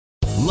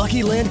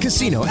Lucky Land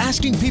Casino,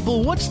 asking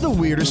people, what's the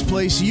weirdest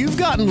place you've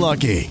gotten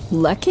lucky?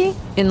 Lucky?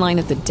 In line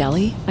at the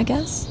deli, I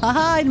guess?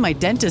 Aha, in my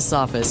dentist's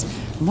office.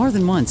 More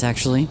than once,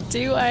 actually.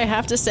 Do I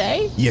have to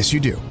say? Yes, you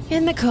do.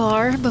 In the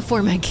car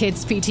before my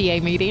kids'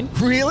 PTA meeting.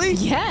 Really?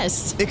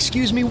 Yes.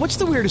 Excuse me, what's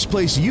the weirdest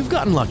place you've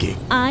gotten lucky?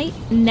 I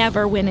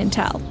never win and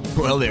tell.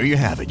 Well, there you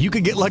have it. You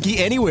can get lucky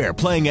anywhere,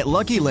 playing at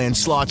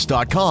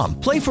LuckyLandSlots.com.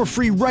 Play for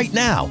free right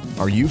now.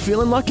 Are you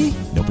feeling lucky?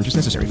 No purchase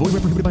necessary. Void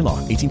where prohibited by law.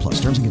 18 plus.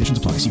 Terms and conditions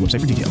apply. See website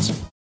for details.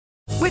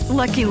 With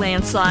Lucky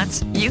Land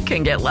Slots, you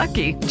can get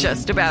lucky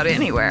just about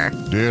anywhere.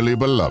 Dearly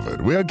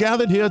beloved, we are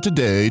gathered here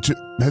today to...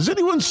 Has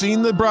anyone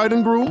seen the bride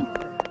and groom?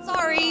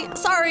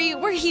 Sorry,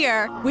 we're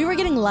here. We were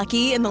getting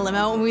lucky in the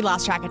limo and we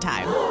lost track of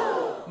time.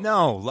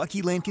 No,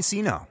 Lucky Land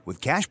Casino, with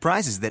cash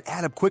prizes that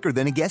add up quicker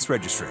than a guest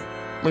registry.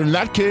 In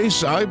that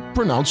case, I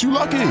pronounce you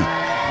lucky.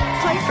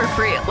 Play for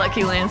free at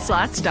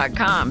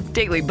LuckyLandSlots.com.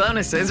 Daily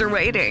bonuses are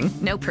waiting.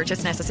 No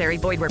purchase necessary.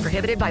 Void where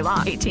prohibited by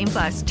law. 18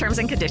 plus. Terms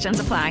and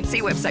conditions apply.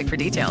 See website for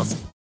details.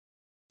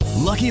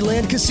 Lucky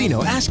Land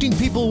Casino, asking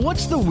people,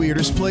 what's the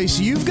weirdest place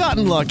you've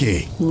gotten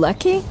lucky?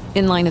 Lucky?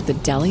 In line at the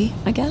deli,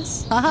 I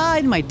guess? Aha,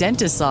 in my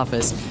dentist's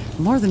office.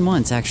 More than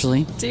once,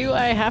 actually. Do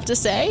I have to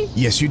say?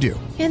 Yes, you do.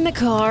 In the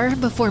car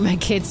before my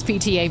kids'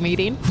 PTA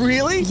meeting.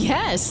 Really?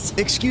 Yes.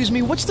 Excuse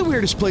me, what's the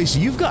weirdest place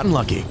you've gotten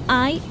lucky?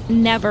 I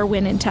never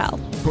win and tell.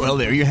 Well,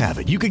 there you have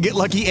it. You can get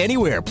lucky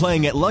anywhere,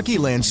 playing at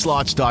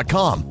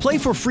LuckyLandSlots.com. Play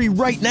for free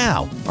right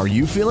now. Are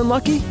you feeling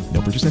lucky?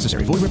 No purchase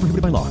necessary. Void where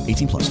prohibited by law.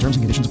 18 plus. Terms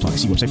and conditions apply.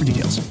 See website for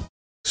details.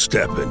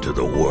 Step into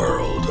the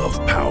world of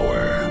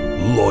power,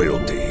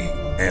 loyalty,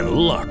 and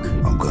luck.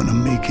 I'm gonna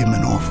make him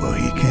an offer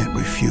he can't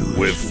refuse.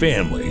 With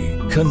family,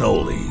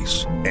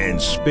 cannolis, and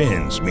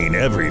spins mean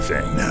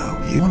everything. Now,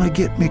 you wanna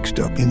get mixed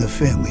up in the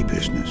family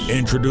business.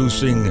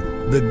 Introducing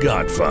The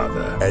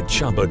Godfather at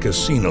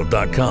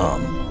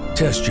ChumbaCasino.com.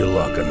 Test your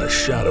luck in the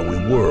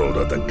shadowy world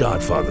of The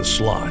Godfather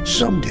slot.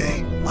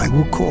 Someday, I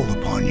will call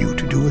upon you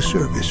to do a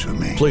service for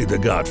me. Play The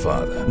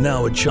Godfather,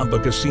 now at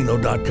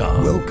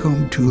ChumbaCasino.com.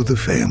 Welcome to the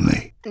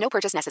family. No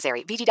purchase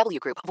necessary. VGW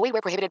Group. Void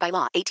where prohibited by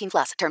law. 18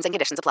 plus. Terms and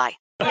conditions apply.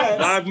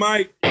 Live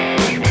Mike.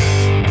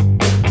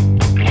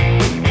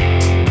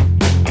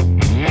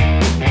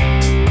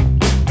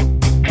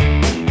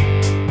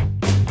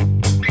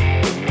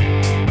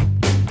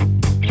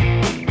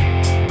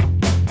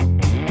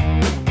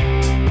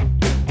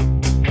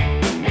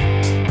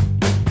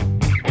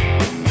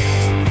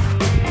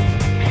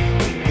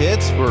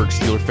 Pittsburgh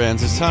Steelers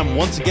fans, it's time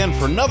once again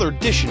for another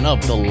edition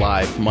of the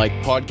Live Mike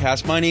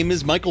podcast. My name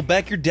is Michael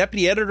Beck, your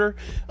deputy editor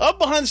of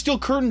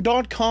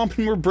BehindTheSteelCurtain.com,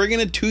 and we're bringing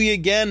it to you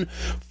again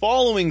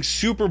following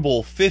Super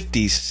Bowl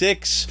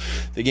 56.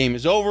 The game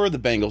is over, the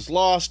Bengals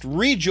lost.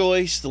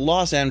 Rejoice, the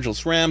Los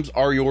Angeles Rams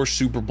are your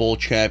Super Bowl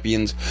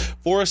champions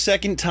for a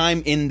second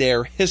time in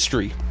their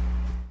history.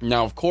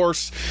 Now, of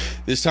course,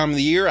 this time of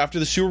the year, after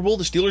the Super Bowl,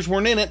 the Steelers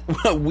weren't in it.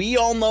 We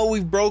all know,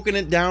 we've broken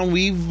it down.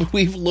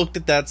 We've looked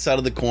at that side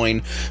of the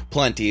coin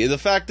plenty. The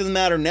fact of the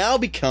matter now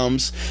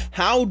becomes,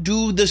 how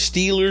do the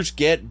Steelers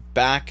get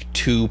back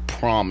to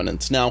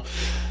prominence? Now,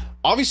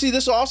 obviously,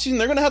 this offseason,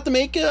 they're going to have to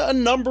make a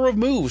number of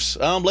moves.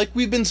 Like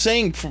we've been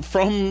saying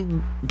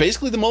from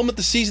basically the moment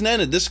the season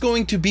ended, this is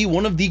going to be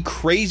one of the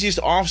craziest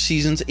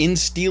offseasons in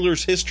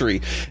Steelers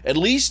history, at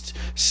least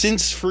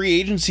since free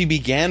agency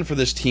began for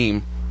this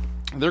team.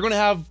 They're going to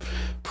have,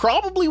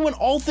 probably when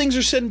all things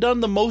are said and done,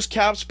 the most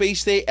cap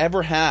space they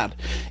ever had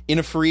in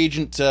a free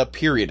agent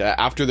period,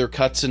 after their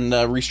cuts and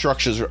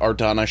restructures are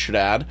done, I should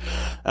add.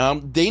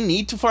 They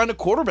need to find a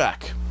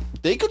quarterback.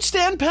 They could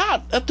stand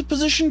pat at the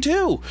position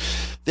too.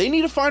 They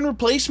need to find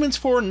replacements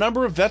for a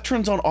number of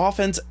veterans on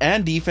offense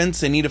and defense.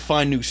 They need to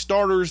find new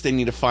starters. They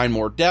need to find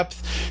more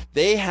depth.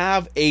 They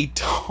have a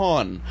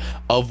ton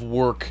of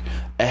work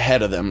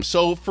ahead of them.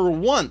 So for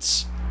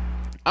once,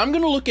 I'm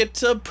going to look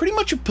at pretty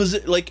much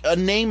a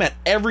name at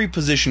every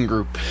position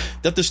group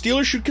that the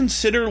Steelers should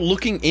consider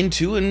looking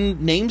into,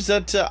 and names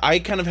that I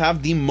kind of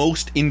have the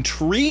most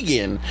intrigue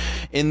in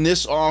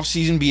this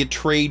offseason, be it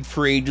trade,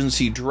 free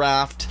agency,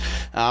 draft,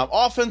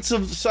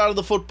 offensive side of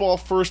the football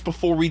first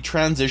before we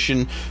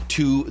transition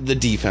to the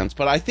defense.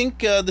 But I think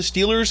the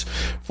Steelers,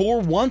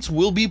 for once,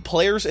 will be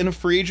players in a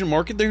free agent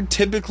market they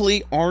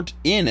typically aren't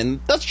in,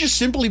 and that's just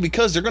simply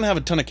because they're going to have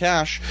a ton of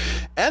cash,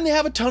 and they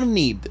have a ton of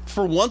need.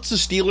 For once, the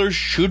Steelers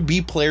should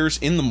be players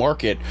in the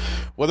market.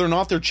 Whether or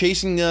not they're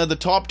chasing the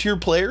top tier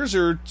players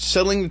or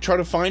settling to try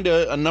to find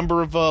a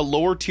number of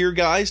lower tier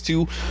guys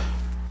to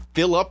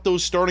fill up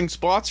those starting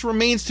spots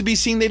remains to be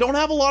seen. They don't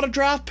have a lot of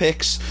draft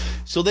picks,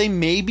 so they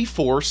may be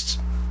forced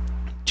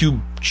to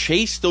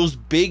chase those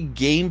big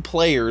game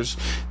players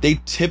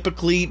they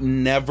typically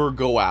never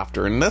go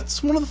after. And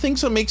that's one of the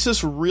things that makes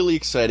this really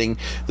exciting.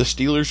 The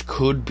Steelers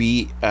could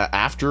be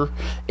after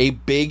a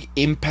big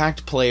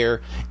impact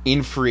player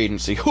in free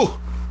agency. Whew.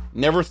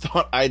 Never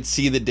thought I'd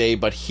see the day,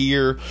 but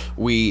here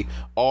we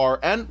are,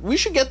 and we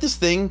should get this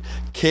thing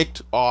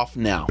kicked off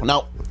now.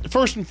 Now,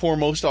 first and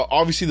foremost,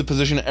 obviously the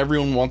position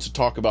everyone wants to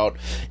talk about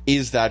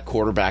is that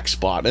quarterback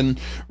spot. And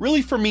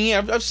really for me,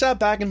 I've sat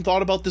back and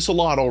thought about this a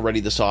lot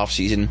already this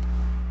offseason.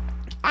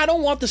 I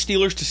don't want the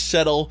Steelers to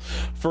settle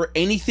for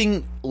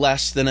anything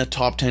less than a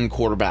top 10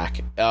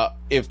 quarterback,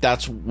 if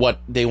that's what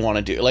they want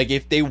to do. Like,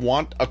 if they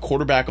want a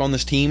quarterback on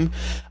this team,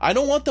 I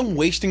don't want them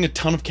wasting a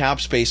ton of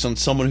cap space on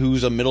someone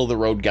who's a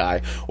middle-of-the-road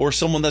guy, or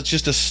someone that's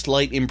just a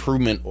slight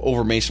improvement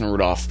over Mason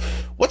Rudolph.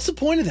 What's the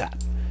point of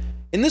that?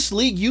 In this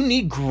league, you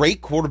need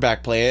great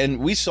quarterback play, and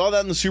we saw that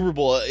in the Super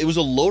Bowl. It was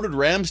a loaded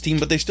Rams team,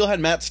 but they still had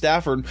Matt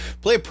Stafford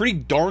play a pretty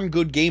darn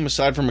good game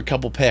aside from a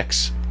couple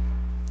picks.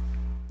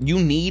 You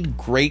need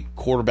great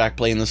quarterback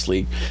play in this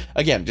league.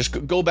 Again,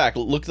 just go back,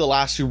 look at the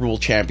last Super Bowl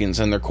champions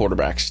and their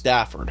quarterbacks.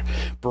 Stafford,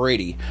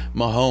 Brady,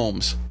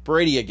 Mahomes,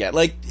 Brady again.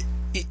 Like,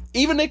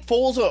 even Nick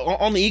Foles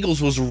on the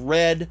Eagles was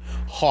red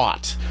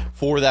hot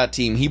for that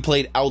team. He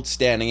played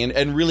outstanding,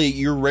 and really,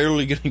 you're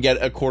rarely going to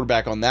get a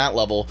quarterback on that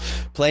level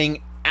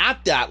playing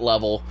at that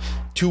level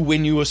to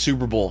win you a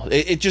Super Bowl.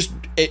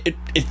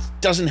 It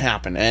doesn't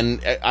happen,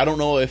 and I don't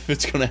know if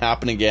it's going to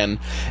happen again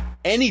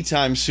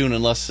anytime soon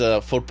unless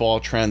football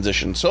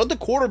transitions. So at the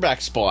quarterback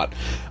spot,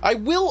 I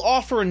will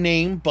offer a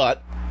name,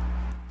 but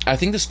I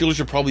think the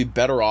Steelers are probably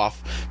better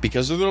off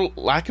because of their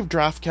lack of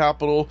draft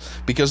capital,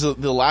 because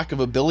of the lack of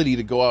ability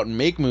to go out and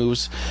make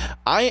moves.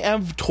 I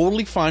am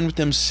totally fine with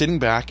them sitting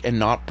back and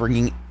not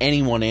bringing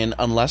anyone in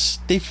unless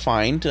they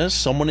find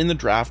someone in the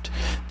draft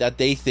that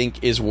they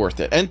think is worth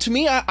it. And to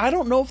me, I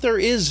don't know if there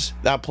is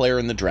that player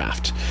in the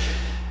draft.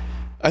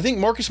 I think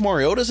Marcus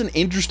Mariota is an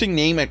interesting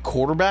name at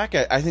quarterback.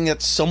 I think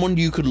that's someone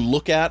you could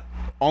look at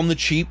on the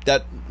cheap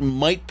that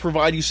might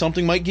provide you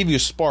something, might give you a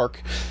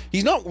spark.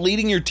 He's not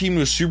leading your team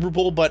to a Super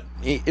Bowl, but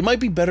it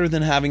might be better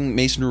than having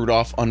Mason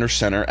Rudolph under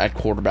center at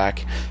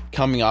quarterback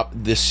coming up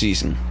this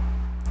season.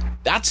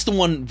 That's the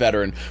one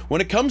veteran. When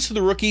it comes to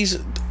the rookies,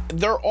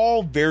 they're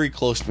all very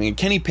close to me.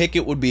 Kenny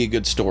Pickett would be a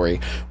good story.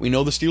 We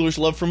know the Steelers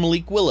love from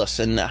Malik Willis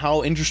and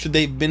how interested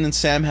they've been in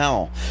Sam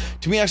Howell.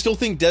 To me, I still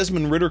think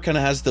Desmond Ridder kind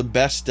of has the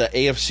best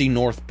AFC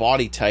North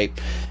body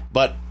type,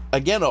 but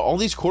again, all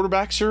these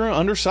quarterbacks are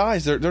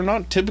undersized. They're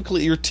not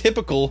typically your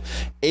typical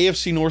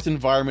AFC North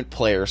environment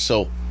player.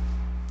 So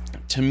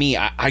to me,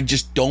 I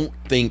just don't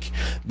think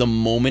the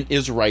moment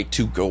is right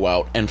to go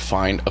out and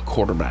find a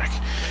quarterback.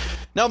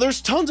 Now,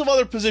 there's tons of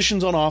other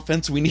positions on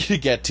offense we need to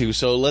get to,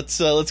 so let's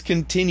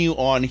continue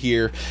on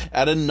here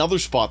at another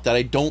spot that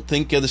I don't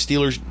think the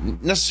Steelers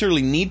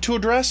necessarily need to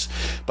address,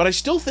 but I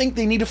still think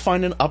they need to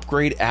find an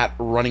upgrade at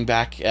running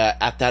back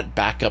at that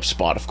backup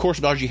spot. Of course,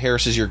 Najee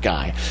Harris is your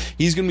guy.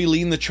 He's going to be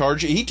leading the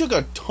charge. He took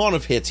a ton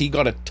of hits. He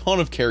got a ton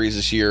of carries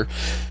this year,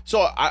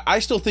 so I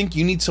still think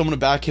you need someone to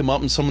back him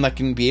up and someone that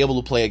can be able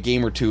to play a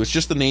game or two. It's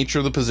just the nature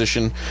of the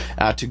position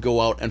to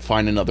go out and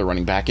find another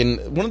running back,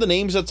 and one of the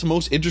names that's the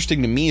most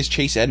interesting to me is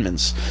Chase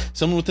Edmonds,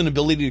 someone with an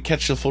ability to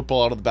catch the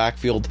football out of the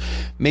backfield,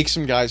 make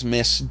some guys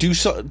miss, do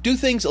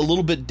things a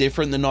little bit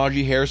different than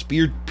Najee Harris, be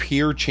your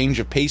pure change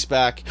of pace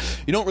back.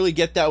 You don't really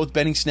get that with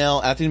Benny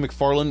Snell. Anthony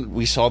McFarland,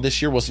 we saw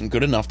this year, wasn't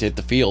good enough to hit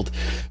the field.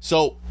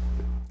 So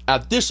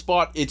at this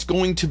spot, it's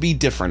going to be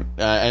different,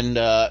 and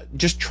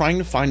just trying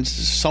to find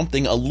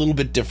something a little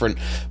bit different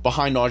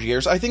behind Najee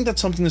Harris. I think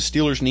that's something the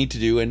Steelers need to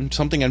do, and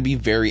something I'd be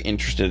very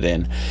interested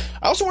in.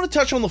 I also want to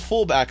touch on the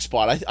fullback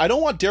spot. I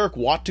don't want Derek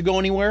Watt to go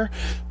anywhere,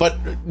 but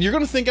you're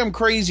going to think I'm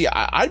crazy.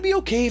 I'd be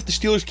okay if the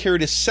Steelers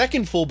carried a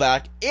second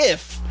fullback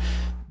if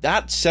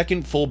that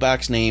second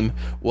fullback's name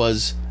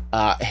was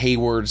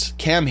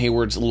Cam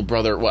Hayward's little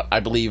brother, I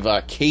believe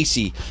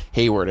Casey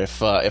Hayward,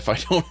 if I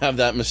don't have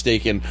that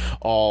mistaken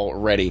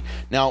already.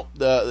 Now,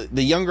 the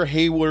younger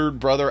Hayward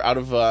brother out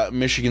of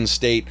Michigan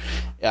State,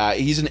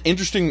 he's an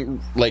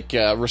interesting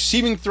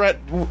receiving threat.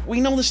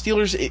 We know the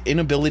Steelers'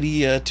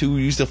 inability to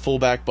use the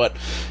fullback, but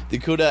they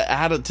could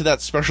add to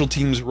that special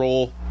teams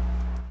role.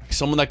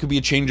 Someone that could be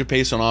a change of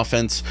pace on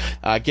offense,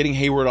 getting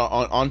Hayward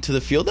onto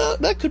the field,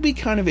 that could be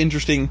kind of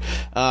interesting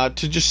to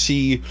just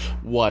see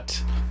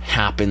what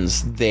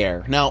happens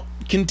there. Now,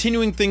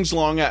 continuing things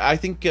along, I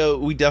think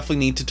we definitely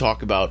need to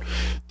talk about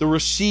the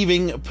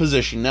receiving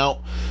position.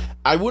 Now,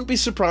 I wouldn't be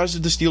surprised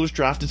if the Steelers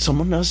drafted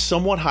someone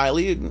somewhat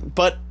highly,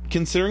 but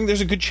considering there's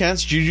a good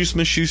chance Juju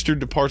Smith-Schuster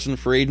departs in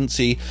free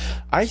agency,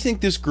 I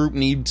think this group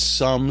needs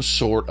some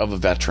sort of a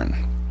veteran.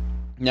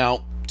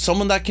 Now,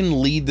 someone that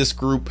can lead this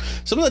group,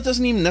 someone that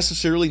doesn't even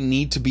necessarily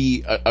need to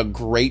be a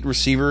great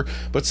receiver,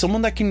 but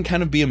someone that can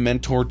kind of be a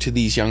mentor to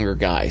these younger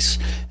guys,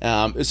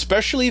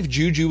 especially if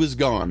Juju is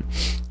gone.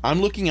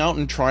 I'm looking out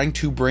and trying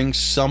to bring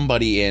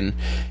somebody in,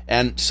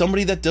 and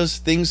somebody that does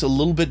things a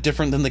little bit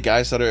different than the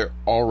guys that are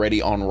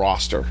already on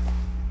roster.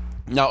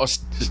 Now,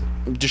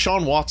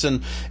 Deshaun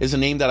Watson is a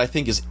name that I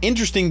think is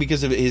interesting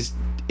because of his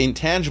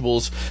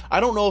intangibles. I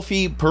don't know if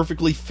he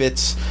perfectly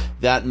fits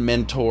that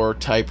mentor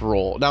type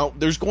role. Now,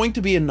 there's going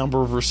to be a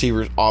number of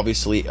receivers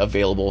obviously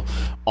available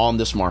on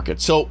this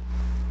market. So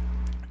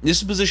this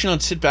is a position on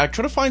sit back,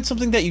 try to find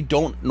something that you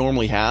don't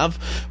normally have,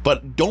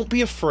 but don't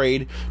be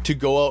afraid to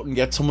go out and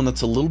get someone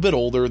that's a little bit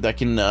older that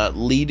can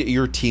lead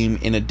your team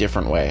in a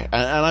different way.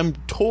 And I'm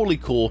totally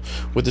cool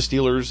with the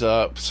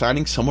Steelers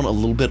signing someone a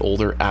little bit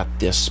older at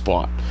this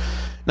spot.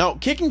 Now,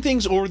 kicking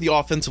things over the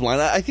offensive line,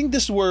 I think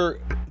this is where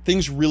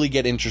things really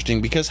get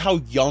interesting because how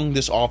young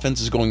this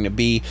offense is going to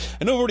be.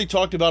 I know we've already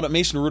talked about it.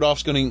 Mason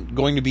Rudolph's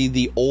going to be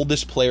the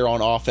oldest player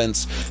on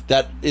offense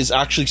that is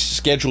actually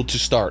scheduled to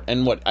start.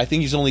 And I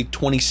think he's only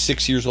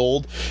 26 years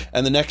old.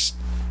 And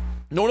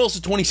no one else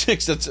is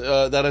 26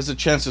 that has a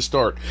chance to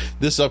start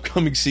this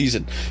upcoming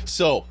season.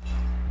 So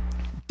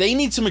they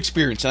need some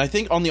experience, and I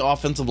think on the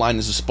offensive line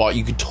is a spot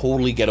you could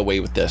totally get away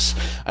with this.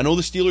 I know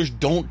the Steelers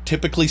don't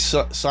typically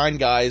sign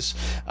guys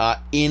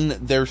in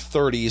their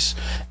 30s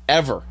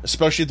ever,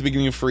 especially at the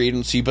beginning of free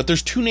agency, but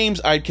there's two names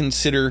I'd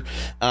consider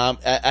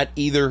at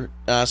either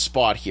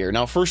spot here.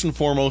 Now, first and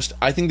foremost,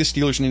 I think the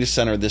Steelers need a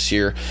center this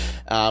year.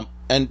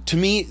 And to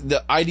me,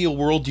 the ideal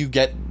world, you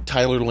get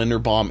Tyler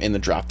Linderbaum in the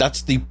draft.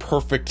 That's the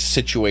perfect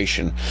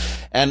situation.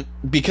 And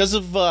because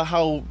of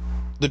how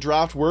the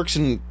draft works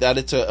and that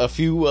it's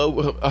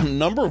a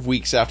number of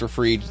weeks after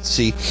free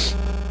agency,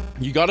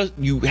 you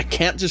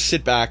can't just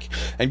sit back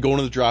and go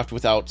into the draft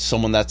without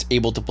someone that's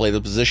able to play the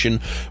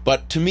position.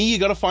 But to me, you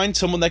got to find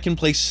someone that can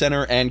play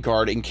center and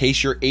guard in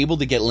case you're able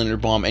to get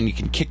Linderbaum and you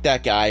can kick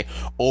that guy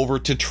over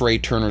to Trey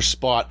Turner's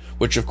spot,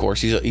 which of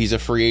course he's a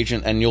free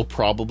agent, and you'll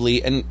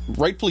probably, and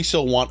rightfully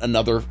so, want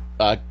another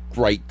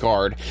right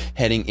guard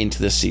heading into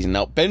this season.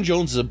 Now, Ben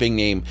Jones is a big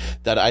name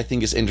that I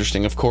think is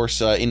interesting. Of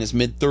course, in his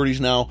mid-30s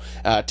now,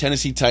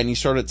 Tennessee Titan, he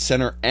started at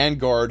center and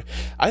guard.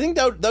 I think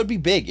that would be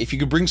big if you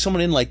could bring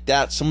someone in like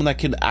that, someone that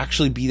could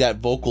actually be that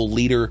vocal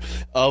leader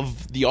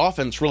of the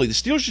offense. Really, the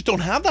Steelers just don't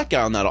have that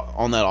guy on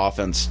that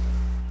offense.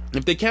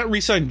 If they can't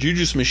re-sign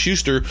Juju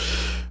Smith-Schuster,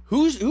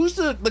 who's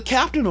the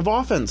captain of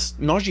offense?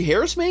 Najee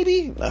Harris,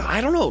 maybe?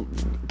 I don't know.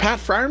 Pat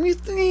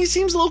Freiermuth, he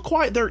seems a little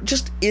quiet. There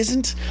just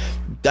isn't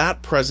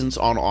that presence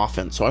on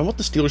offense. So I want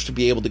the Steelers to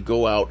be able to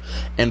go out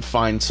and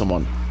find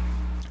someone.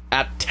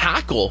 At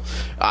tackle,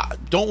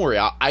 don't worry,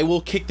 I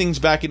will kick things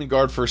back into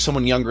guard for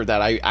someone younger that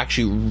I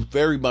actually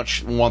very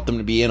much want them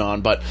to be in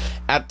on. But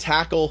at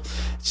tackle,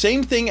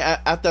 same thing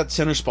at that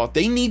center spot.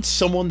 They need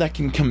someone that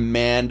can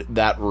command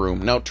that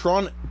room. Now,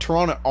 Teron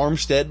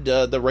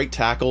Armstead, the right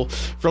tackle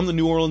from the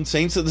New Orleans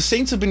Saints. The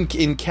Saints have been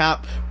in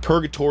cap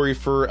purgatory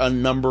for a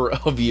number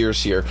of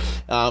years here.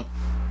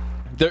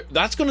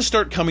 That's going to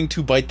start coming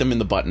to bite them in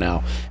the butt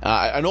now.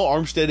 I know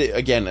Armstead,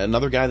 again,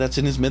 another guy that's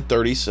in his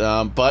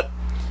mid-30s, but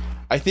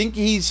I think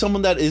he's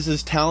someone that is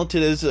as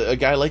talented as a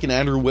guy like an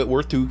Andrew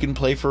Whitworth, who can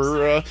play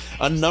for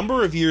a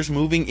number of years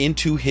moving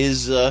into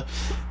his the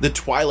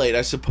twilight,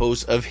 I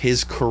suppose, of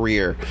his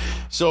career.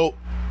 So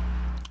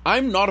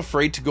I'm not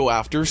afraid to go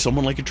after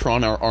someone like a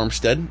Teron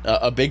Armstead,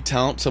 a big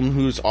talent, someone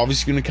who's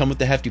obviously going to come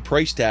with a hefty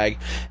price tag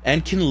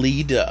and can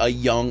lead a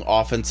young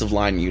offensive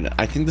line unit.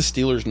 I think the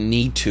Steelers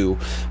need to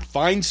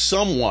find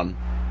someone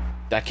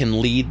that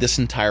can lead this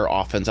entire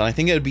offense, and I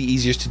think it would be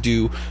easiest to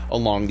do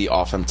along the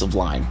offensive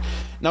line.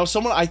 Now,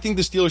 someone I think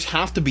the Steelers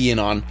have to be in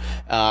on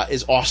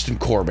is Austin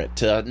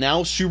Corbett,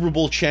 now Super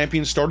Bowl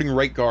champion, starting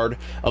right guard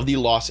of the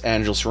Los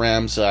Angeles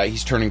Rams.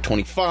 He's turning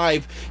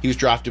 25. He was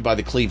drafted by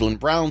the Cleveland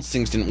Browns.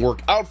 Things didn't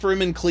work out for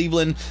him in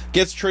Cleveland.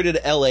 Gets traded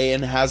to LA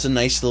and has a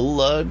nice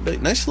little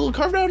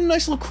carved out a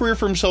nice little career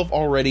for himself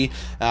already.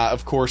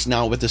 Of course,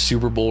 now with the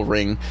Super Bowl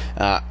ring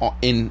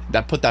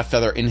that put that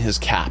feather in his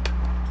cap.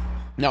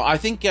 Now, I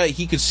think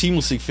he could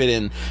seamlessly fit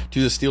in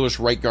to the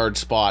Steelers' right guard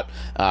spot.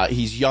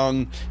 He's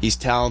young, he's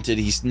talented,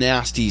 he's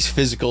nasty, he's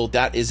physical.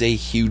 That is a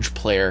huge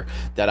player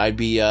that I'd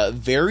be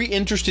very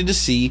interested to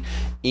see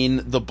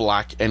in the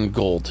black and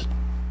gold.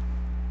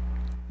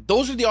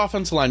 Those are the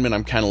offensive linemen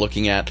I'm kind of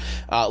looking at.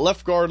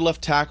 Left guard,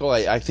 left tackle,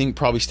 I think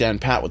probably stand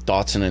pat with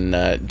Dotson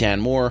and Dan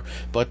Moore,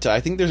 but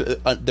I think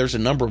there's a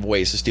number of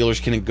ways the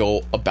Steelers can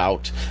go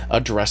about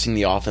addressing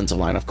the offensive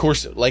line. Of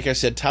course, like I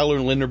said, Tyler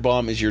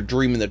Linderbaum is your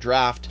dream in the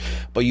draft,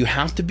 but you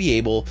have to be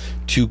able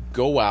to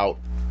go out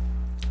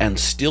and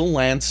still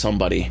land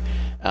somebody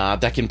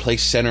that can play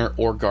center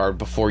or guard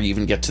before you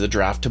even get to the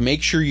draft to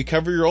make sure you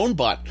cover your own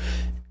butt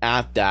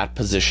at that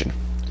position.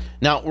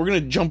 Now, we're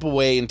going to jump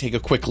away and take a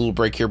quick little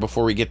break here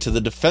before we get to the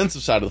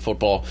defensive side of the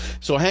football.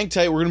 So hang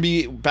tight. We're going to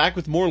be back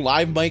with more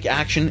live mic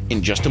action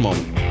in just a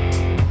moment.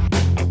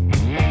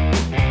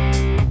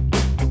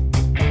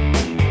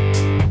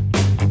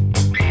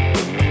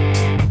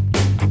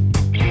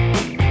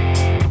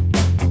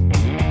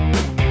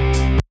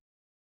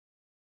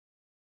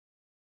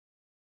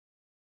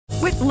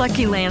 With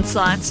Lucky Land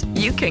Slots,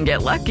 you can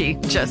get lucky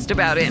just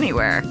about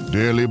anywhere.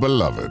 Dearly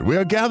beloved, we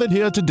are gathered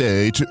here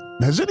today to...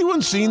 Has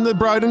anyone seen the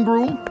bride and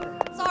groom?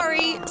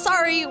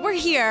 Sorry, we're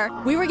here.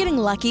 We were getting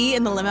lucky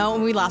in the limo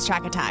and we lost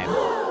track of time.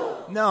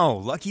 No,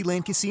 Lucky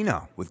Land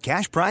Casino, with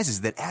cash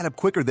prizes that add up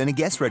quicker than a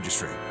guest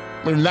registry.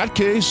 In that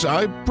case,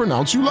 I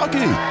pronounce you lucky.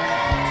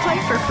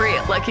 Play for free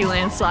at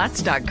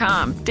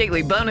LuckyLandSlots.com.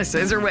 Daily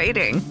bonuses are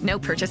waiting. No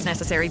purchase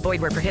necessary.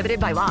 Void where prohibited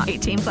by law.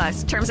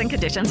 18+. Terms and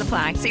conditions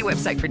apply. See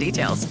website for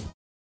details.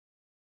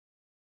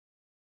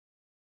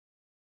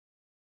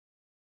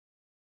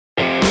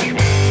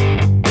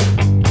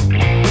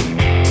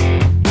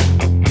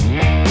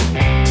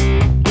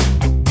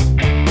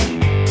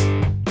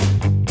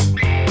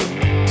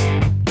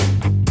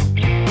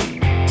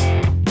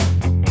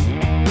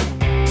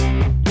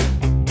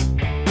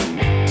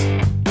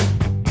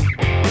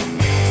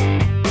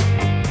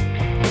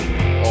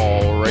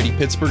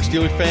 Pittsburgh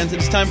Steelers fans.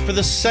 It's time for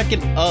the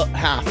second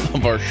half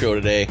of our show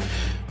today.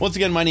 Once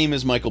again, my name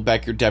is Michael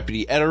Beck, your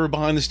deputy editor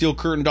behind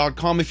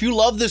thesteelcurtain.com. If you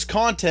love this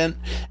content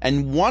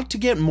and want to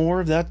get more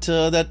of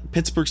that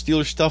Pittsburgh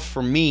Steelers stuff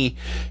from me,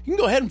 you can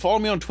go ahead and follow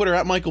me on Twitter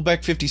at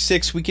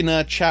MichaelBeck56. We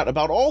can chat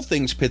about all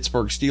things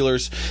Pittsburgh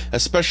Steelers,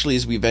 especially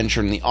as we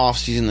venture in the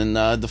offseason,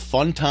 and the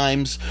fun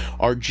times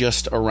are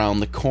just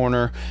around the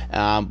corner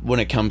when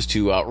it comes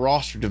to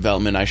roster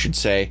development, I should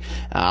say.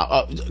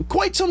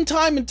 Quite some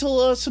time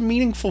until some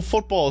meaningful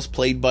football is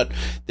played, but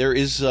there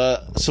is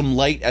some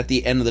light at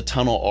the end of the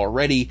tunnel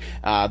already.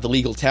 The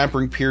legal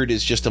tampering period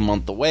is just a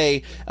month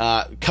away.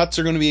 Cuts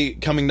are going to be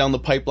coming down the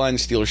pipeline. The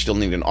Steelers still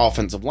need an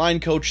offensive line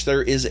coach.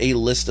 There is a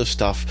list of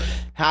stuff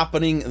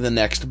happening the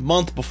next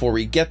month before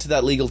we get to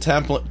that legal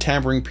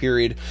tampering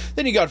period.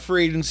 Then you got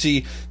free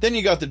agency. Then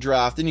you got the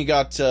draft. Then you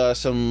got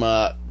some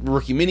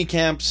rookie mini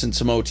camps and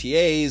some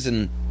OTAs,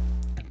 and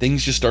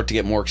things just start to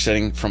get more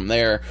exciting from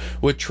there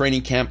with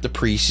training camp, the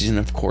preseason,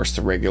 of course,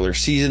 the regular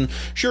season.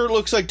 Sure, it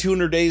looks like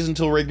 200 days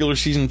until regular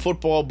season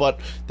football, but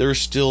there's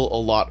still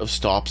a lot of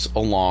stops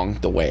along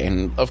the way.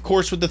 And, of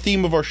course, with the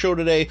theme of our show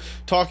today,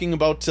 talking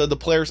about the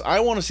players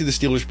I want to see the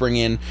Steelers bring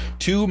in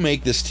to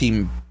make this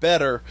team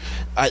better,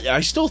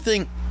 I still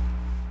think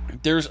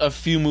there's a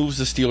few moves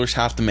the Steelers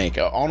have to make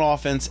on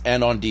offense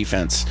and on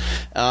defense.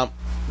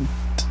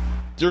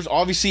 There's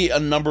obviously a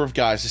number of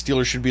guys the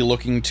Steelers should be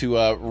looking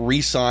to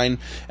re-sign,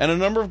 and a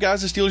number of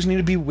guys the Steelers need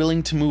to be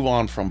willing to move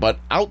on from. But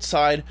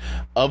outside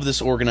of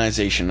this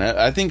organization,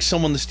 I think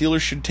someone the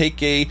Steelers should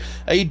take a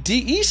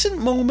decent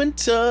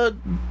moment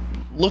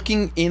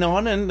looking in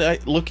on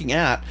and looking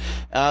at.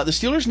 The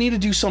Steelers need to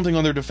do something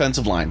on their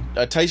defensive line.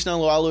 Tyson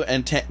Alualu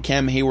and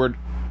Cam Hayward,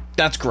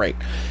 that's great.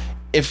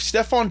 If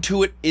Stephon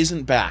Tuitt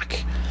isn't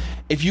back,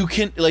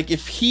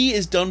 if he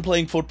is done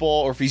playing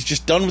football, or if he's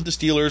just done with the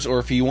Steelers, or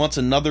if he wants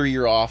another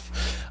year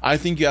off, I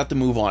think you have to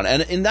move on.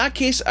 And in that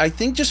case, I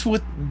think just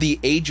with the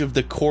age of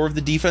the core of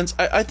the defense,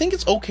 I think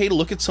it's okay to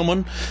look at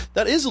someone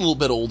that is a little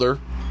bit older,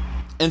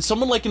 and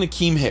someone like an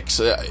Akeem Hicks,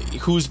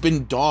 who's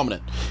been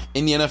dominant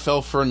in the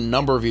NFL for a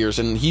number of years,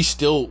 and he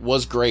still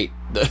was great.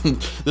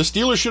 The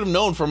Steelers should have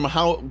known from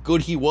how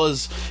good he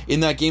was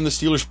in that game the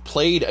Steelers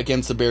played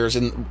against the Bears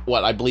in,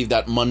 I believe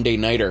that Monday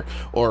nighter,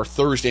 or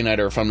Thursday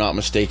nighter, if I'm not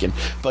mistaken.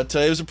 But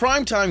it was a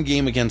primetime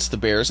game against the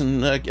Bears,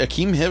 and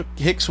Akeem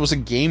Hicks was a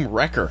game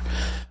wrecker.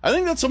 I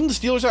think that's some of the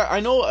Steelers,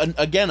 I know,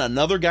 again,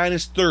 another guy in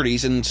his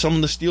 30s, and some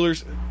of the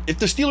Steelers, if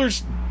the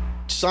Steelers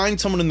sign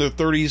someone in their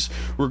 30s,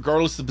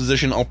 regardless of the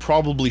position, I'll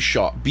probably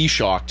be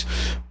shocked.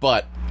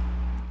 But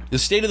the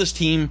state of this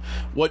team,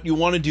 what you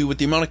want to do with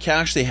the amount of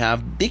cash they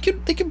have, they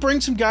could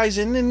bring some guys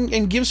in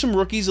and give some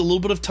rookies a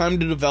little bit of time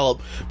to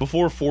develop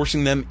before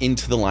forcing them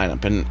into the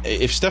lineup. And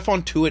if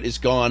Stephon Tuitt is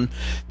gone,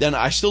 then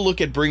I still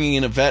look at bringing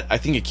in a vet. I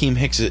think Akeem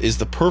Hicks is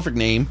the perfect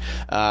name.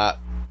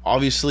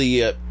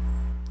 Obviously,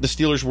 the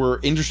Steelers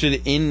were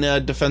interested in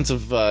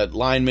defensive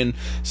linemen,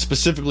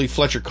 specifically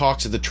Fletcher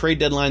Cox at the trade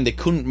deadline. They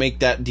couldn't make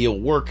that deal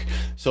work,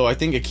 so I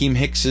think Akeem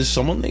Hicks is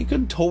someone they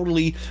could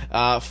totally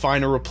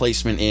find a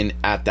replacement in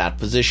at that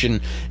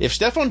position. If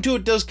Stephon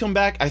Tuitt does come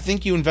back, I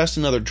think you invest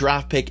another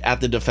draft pick at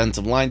the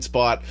defensive line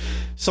spot,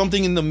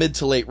 something in the mid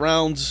to late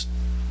rounds.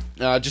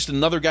 Just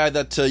another guy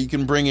that you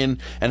can bring in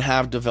and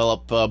have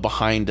develop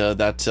behind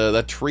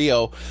that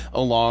trio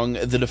along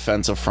the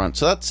defensive front.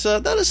 So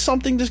that is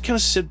something to kind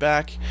of sit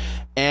back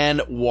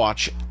and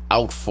watch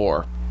out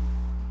for.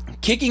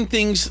 Kicking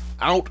things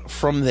out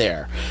from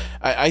there,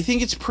 I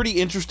think it's pretty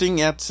interesting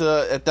at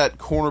that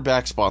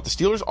cornerback spot. The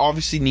Steelers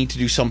obviously need to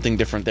do something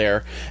different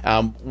there.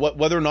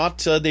 Whether or not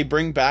they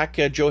bring back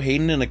Joe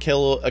Hayden and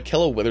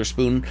Ahkello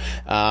Witherspoon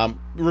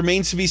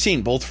remains to be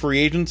seen. Both free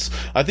agents.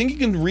 I think you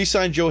can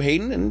re-sign Joe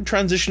Hayden and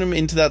transition him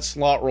into that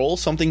slot role,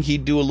 something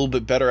he'd do a little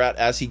bit better at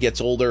as he gets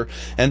older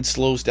and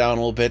slows down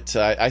a little bit.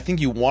 I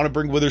think you want to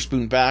bring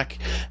Witherspoon back,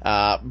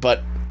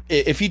 but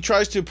if he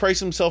tries to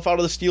price himself out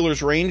of the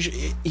Steelers' range,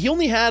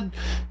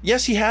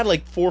 he had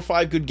like 4 or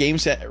 5 good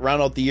games to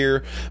round out the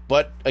year,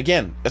 but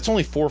again, that's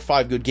only 4 or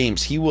 5 good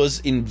games. He was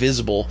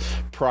invisible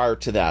prior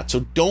to that. So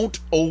don't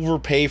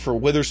overpay for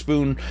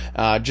Witherspoon.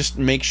 Just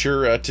make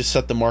sure to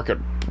set the market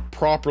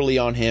properly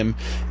on him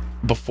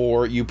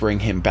before you bring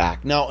him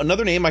back. Now,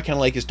 another name I kind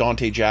of like is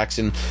Dante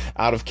Jackson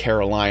out of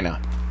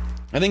Carolina.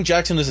 I think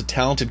Jackson is a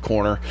talented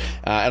corner,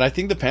 and I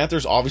think the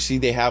Panthers, obviously,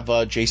 they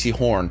have J.C.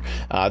 Horn.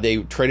 They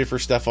traded for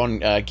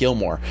Stephon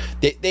Gilmore.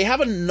 They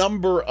have a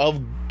number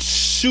of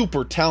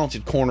super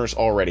talented corners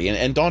already,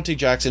 and Dante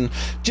Jackson,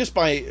 just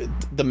by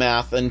the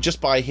math and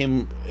just by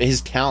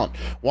his talent,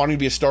 wanting to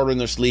be a starter in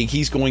this league,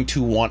 he's going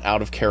to want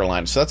out of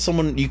Carolina. So that's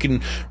someone you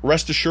can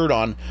rest assured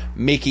on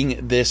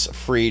making this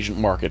free agent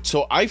market.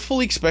 So I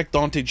fully expect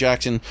Dante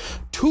Jackson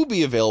to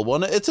be available,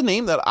 and it's a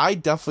name that I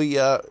definitely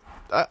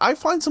I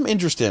find some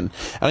interest in, and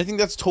I think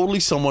that's totally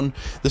someone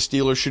the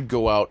Steelers should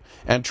go out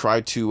and try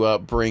to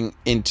bring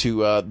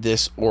into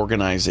this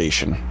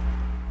organization.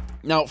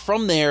 Now,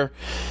 from there,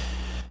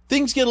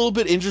 things get a little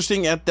bit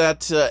interesting at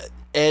that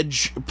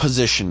edge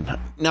position.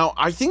 Now,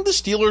 I think the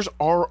Steelers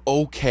are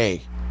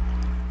okay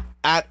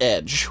at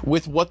edge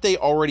with what they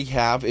already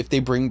have if they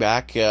bring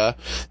back the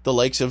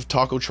likes of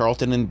Taco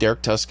Charlton and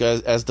Derek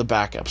Tuska as the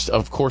backups.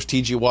 Of course,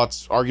 TJ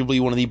Watt's arguably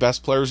one of the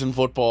best players in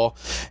football,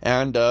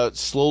 and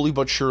slowly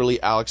but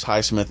surely Alex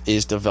Highsmith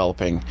is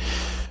developing.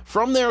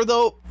 From there,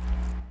 though,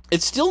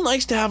 it's still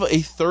nice to have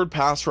a third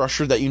pass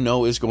rusher that you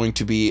know is going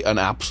to be an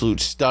absolute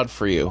stud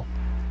for you.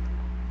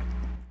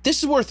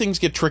 This is where things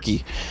get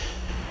tricky.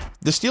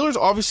 The Steelers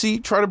obviously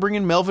try to bring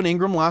in Melvin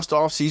Ingram last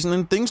offseason,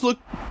 and things look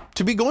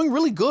to be going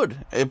really good.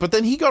 But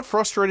then he got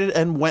frustrated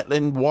and went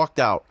and walked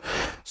out.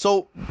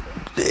 So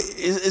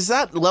is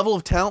that level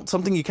of talent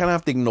something you kind of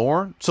have to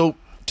ignore? So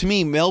to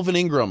me, Melvin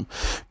Ingram,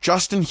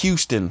 Justin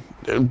Houston,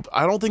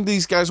 I don't think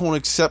these guys want to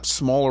accept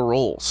smaller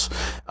roles.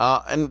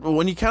 And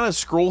when you kind of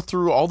scroll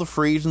through all the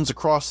free agents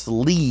across the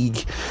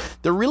league,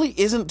 there really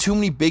isn't too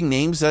many big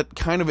names that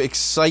kind of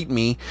excite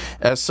me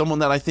as someone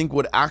that I think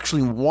would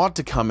actually want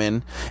to come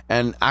in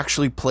and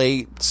actually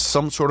play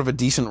some sort of a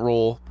decent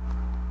role,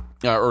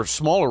 or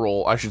smaller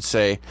role, I should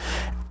say,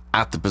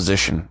 at the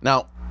position.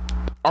 Now,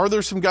 are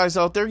there some guys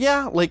out there?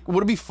 Yeah, like,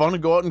 would it be fun to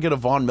go out and get a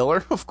Von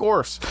Miller? Of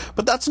course,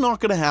 but that's not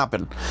going to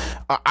happen.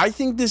 I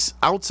think this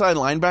outside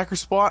linebacker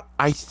spot,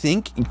 I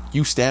think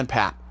you stand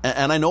pat.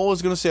 And I know I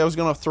was going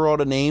to throw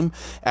out a name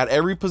at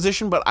every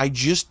position, but I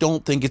just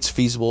don't think it's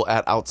feasible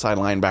at outside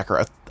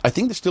linebacker. I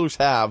think the Steelers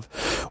have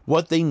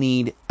what they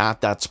need at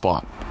that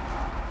spot.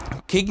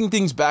 Kicking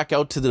things back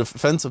out to the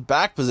defensive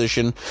back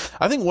position,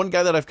 I think one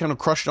guy that I've kind of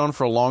crushed on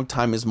for a long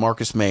time is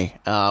Marcus May.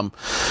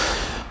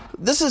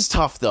 This is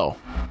tough, though.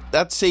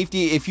 That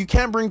safety, if you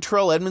can't bring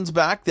Terrell Edmunds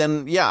back,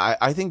 then yeah,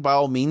 I think by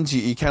all means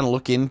you kind of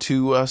look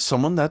into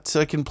someone that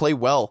can play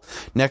well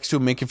next to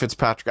Minkah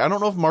Fitzpatrick. I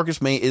don't know if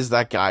Marcus May is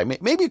that guy.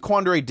 Maybe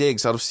Quandre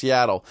Diggs out of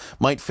Seattle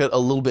might fit a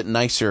little bit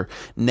nicer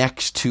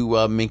next to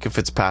Minkah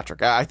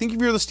Fitzpatrick. I think if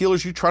you're the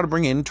Steelers, you try to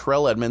bring in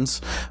Terrell Edmunds.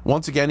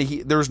 Once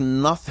again, there's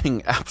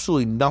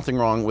absolutely nothing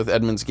wrong with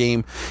Edmunds'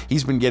 game.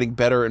 He's been getting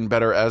better and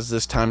better as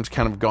this time's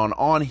kind of gone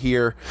on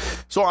here.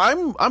 So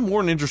I'm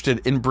more than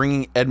interested in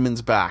bringing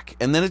Edmunds back,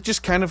 and then it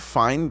just kind of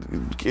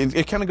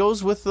it kind of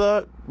goes with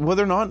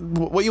whether or not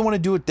what you want to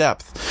do at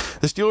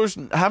depth. The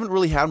Steelers haven't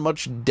really had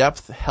much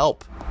depth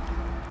help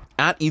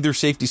at either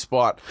safety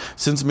spot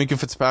since Minkah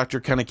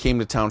Fitzpatrick kind of came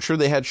to town. Sure,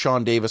 they had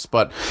Sean Davis,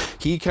 but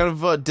he kind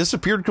of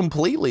disappeared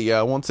completely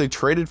once they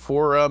traded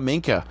for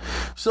Minkah.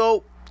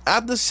 So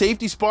at the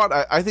safety spot,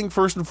 I think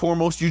first and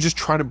foremost, you just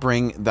try to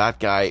bring that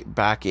guy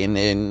back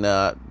in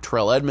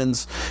Terrell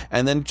Edmunds,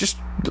 and then just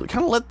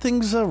kind of let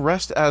things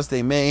rest as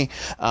they may.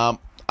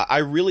 I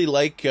really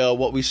like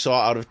what we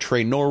saw out of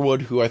Trey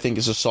Norwood, who I think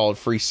is a solid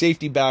free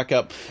safety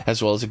backup,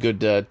 as well as a good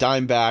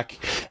dime back.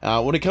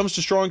 When it comes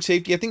to strong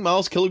safety, I think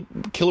Miles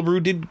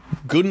Killebrew did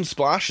good in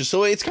splashes,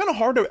 so it's kind of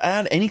hard to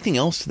add anything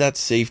else to that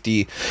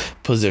safety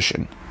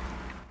position.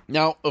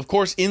 Now, of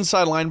course,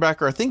 inside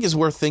linebacker, I think, is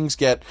where things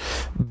get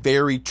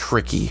very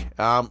tricky.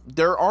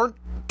 There aren't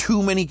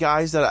too many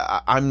guys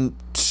that I'm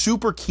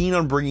super keen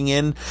on bringing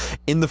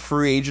in the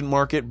free agent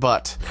market,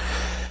 but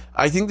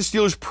I think the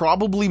Steelers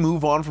probably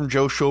move on from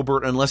Joe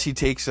Schobert unless he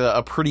takes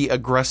a pretty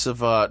aggressive,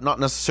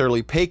 not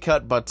necessarily pay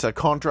cut, but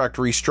contract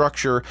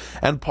restructure,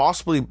 and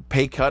possibly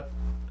pay cut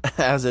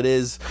as it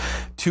is,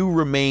 to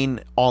remain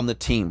on the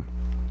team.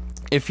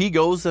 If he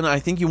goes, then I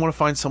think you want to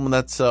find someone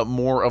that's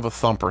more of a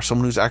thumper,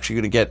 someone who's actually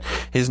going to get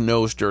his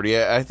nose dirty.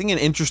 I think an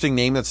interesting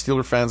name that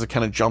Steeler fans have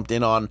kind of jumped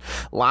in on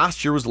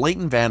last year was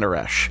Leighton Vander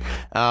Esch.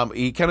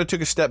 He kind of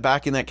took a step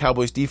back in that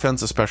Cowboys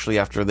defense, especially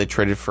after they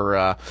traded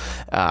for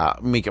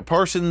Micah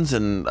Parsons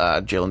and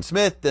Jalen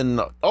Smith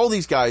and all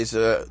these guys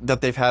that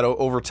they've had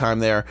over time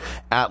there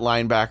at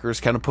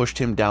linebackers, kind of pushed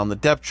him down the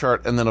depth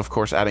chart. And then, of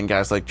course, adding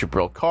guys like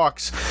Jabril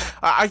Cox.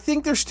 I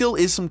think there still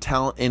is some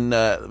talent in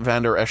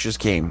Vander Esch's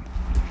game.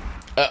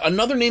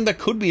 Another name that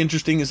could be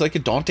interesting is like a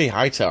Dante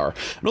Hightower.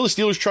 I know the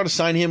Steelers tried to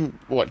sign him,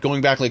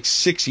 going back like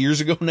 6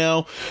 years ago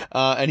now,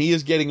 and he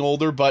is getting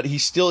older, but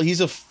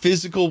he's a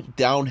physical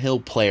downhill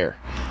player.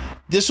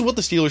 This is what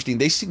the Steelers need.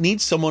 They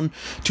need someone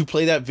to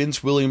play that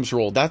Vince Williams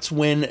role. That's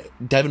when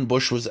Devin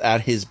Bush was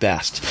at his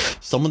best.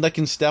 Someone that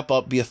can step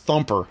up, be a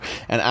thumper,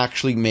 and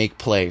actually make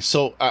plays.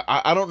 So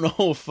I don't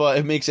know if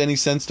it makes any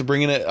sense to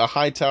bring in a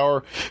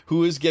Hightower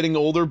who is getting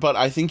older, but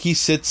I think he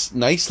sits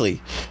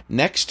nicely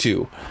next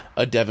to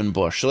a Devin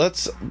Bush. So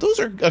those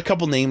are a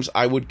couple names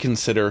I would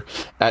consider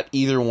at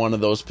either one of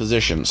those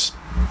positions.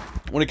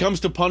 When it comes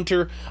to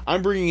punter,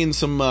 I'm bringing in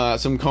some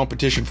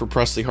competition for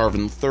Presley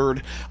Harvin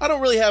III. I don't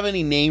really have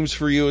any names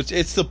for you.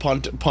 It's the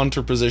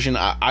punter position.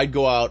 I'd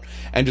go out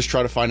and just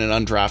try to find an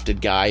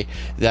undrafted guy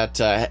that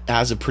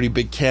has a pretty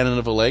big cannon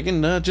of a leg,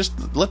 and just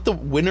let the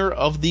winner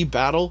of the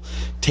battle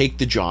take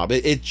the job.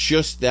 It's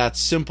just that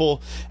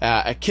simple.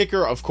 A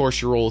kicker, of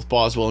course, you roll with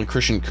Boswell and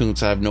Christian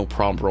Kuntz. I have no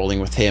problem rolling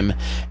with him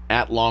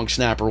at long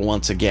snapper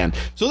once again.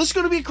 So this is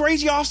going to be a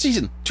crazy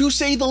offseason, to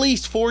say the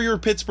least, for your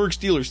Pittsburgh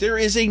Steelers. There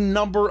is a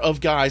number of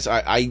guys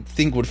I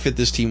think would fit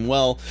this team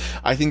well.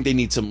 I think they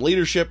need some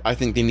leadership. I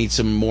think they need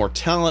some more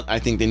talent. I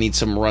think they need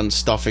some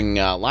run-stuffing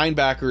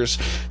linebackers,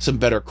 some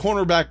better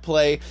cornerback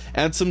play,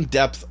 and some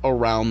depth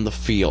around the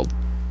field.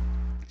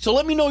 So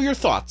let me know your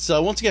thoughts.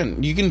 Once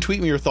again, you can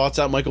tweet me your thoughts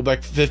at Michael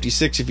Beck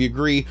 56 if you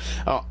agree.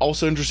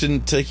 Also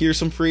interested to hear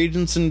some free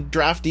agents and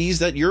draftees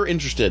that you're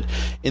interested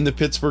in the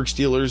Pittsburgh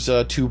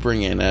Steelers to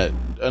bring in.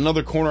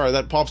 Another corner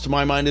that pops to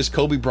my mind is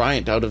Kobe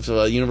Bryant out of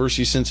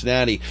University of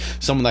Cincinnati,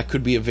 someone that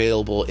could be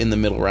available in the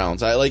middle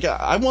rounds. I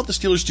want the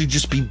Steelers to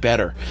just be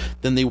better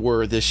than they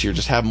were this year,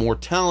 just have more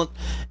talent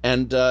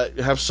and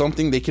have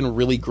something they can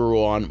really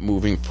grow on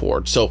moving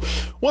forward. So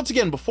once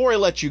again, before I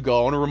let you go,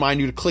 I want to remind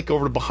you to click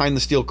over to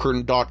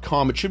BehindTheSteelCurtain.com.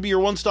 It should be your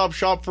one-stop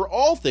shop for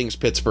all things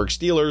Pittsburgh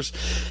Steelers,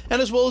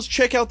 and as well as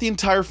check out the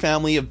entire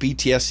family of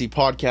BTSC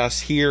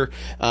podcasts here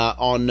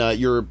on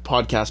your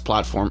podcast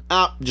platform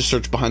app. Just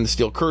search Behind the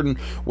Steel Curtain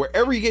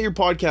wherever you get your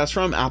podcasts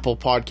from, Apple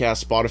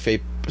Podcasts,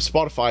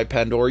 Spotify,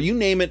 Pandora, you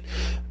name it.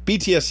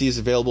 BTSC is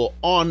available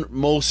on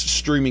most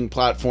streaming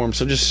platforms,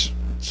 so just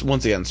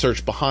once again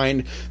search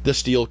Behind the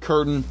Steel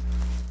Curtain,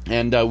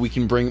 and we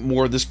can bring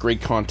more of this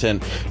great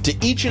content to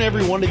each and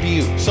every one of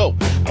you. So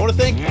I want to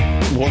thank,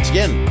 once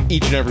again,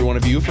 each and every one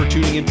of you for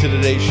tuning into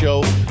today's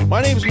show.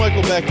 My name is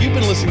Michael Beck. You've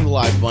been listening to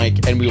Live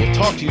Mike, and we will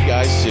talk to you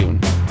guys soon.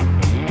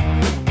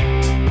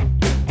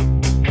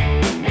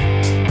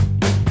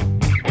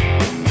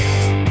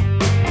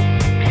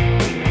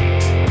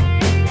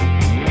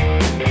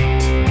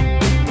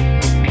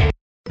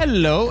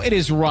 Hello, it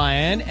is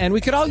Ryan, and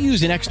we could all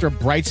use an extra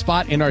bright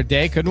spot in our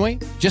day, couldn't we?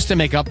 Just to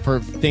make up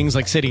for things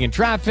like sitting in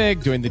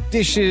traffic, doing the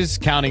dishes,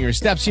 counting your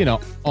steps,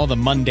 all the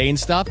mundane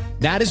stuff.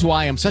 That is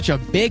why I'm such a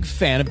big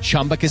fan of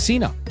Chumba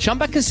Casino.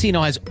 Chumba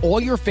Casino has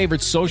all your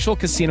favorite social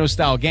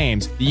casino-style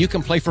games that you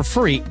can play for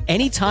free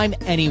anytime,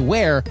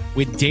 anywhere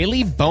with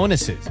daily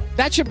bonuses.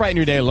 That should brighten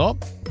your day a little.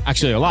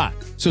 Actually, a lot.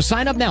 So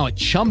sign up now at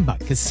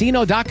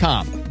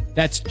ChumbaCasino.com.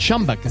 That's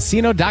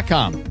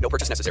ChumbaCasino.com. No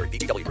purchase necessary.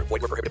 VGW Group.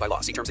 Void where prohibited by law.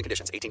 See terms and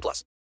conditions.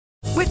 18+.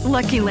 With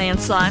Lucky Land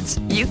Slots,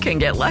 you can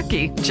get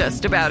lucky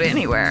just about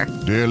anywhere.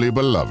 Dearly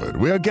beloved,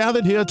 we are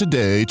gathered here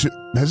today to...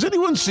 Has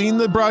anyone seen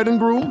the bride and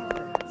groom?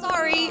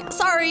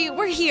 Sorry,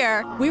 we're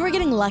here. We were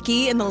getting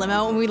lucky in the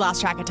limo and we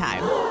lost track of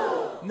time.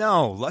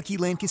 No, Lucky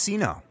Land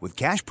Casino, with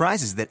cash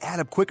prizes that add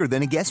up quicker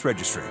than a guest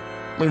registry.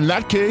 In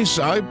that case,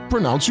 I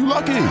pronounce you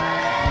lucky.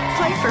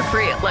 Play for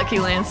free at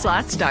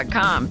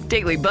LuckyLandSlots.com.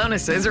 Daily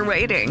bonuses are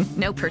waiting.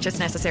 No purchase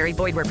necessary.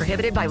 Void where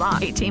prohibited by law.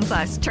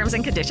 18+. Terms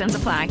and conditions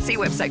apply. See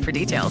website for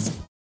details.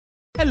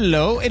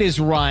 Hello, it is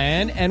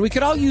Ryan, and we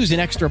could all use an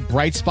extra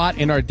bright spot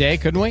in our day,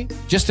 couldn't we?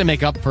 Just to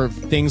make up for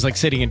things like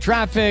sitting in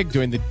traffic,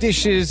 doing the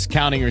dishes,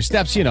 counting your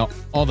steps,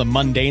 all the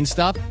mundane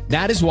stuff.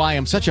 That is why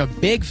I'm such a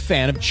big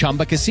fan of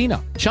Chumba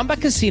Casino. Chumba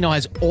Casino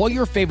has all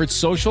your favorite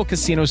social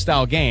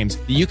casino-style games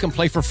that you can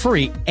play for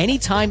free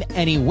anytime,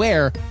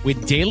 anywhere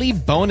with daily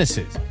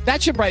bonuses.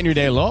 That should brighten your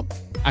day a little.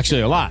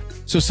 Actually, a lot.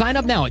 So sign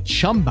up now at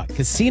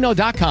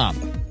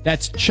ChumbaCasino.com.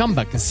 That's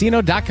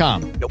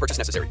ChumbaCasino.com. No purchase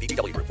necessary.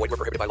 VGW Group. Void where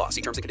prohibited by law. See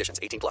terms and conditions.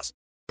 18+.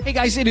 Hey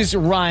guys, it is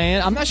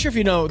Ryan. I'm not sure if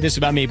you know this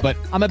about me, but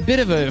I'm a bit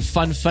of a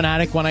fun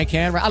fanatic when I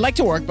can. I like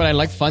to work, but I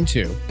like fun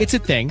too. It's a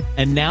thing.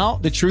 And now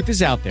the truth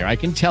is out there. I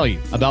can tell you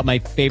about my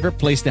favorite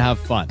place to have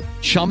fun.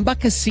 Chumba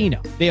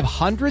Casino. They have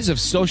hundreds of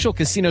social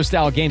casino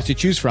style games to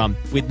choose from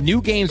with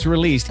new games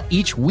released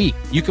each week.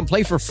 You can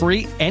play for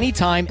free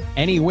anytime,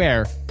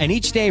 anywhere. And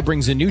each day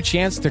brings a new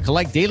chance to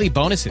collect daily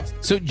bonuses.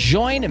 So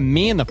join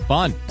me in the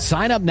fun.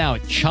 Sign up now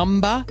at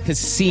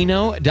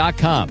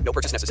ChumbaCasino.com. No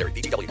purchase necessary.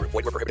 VGW Group.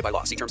 Void where prohibited by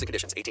law. See terms and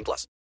conditions. 18+.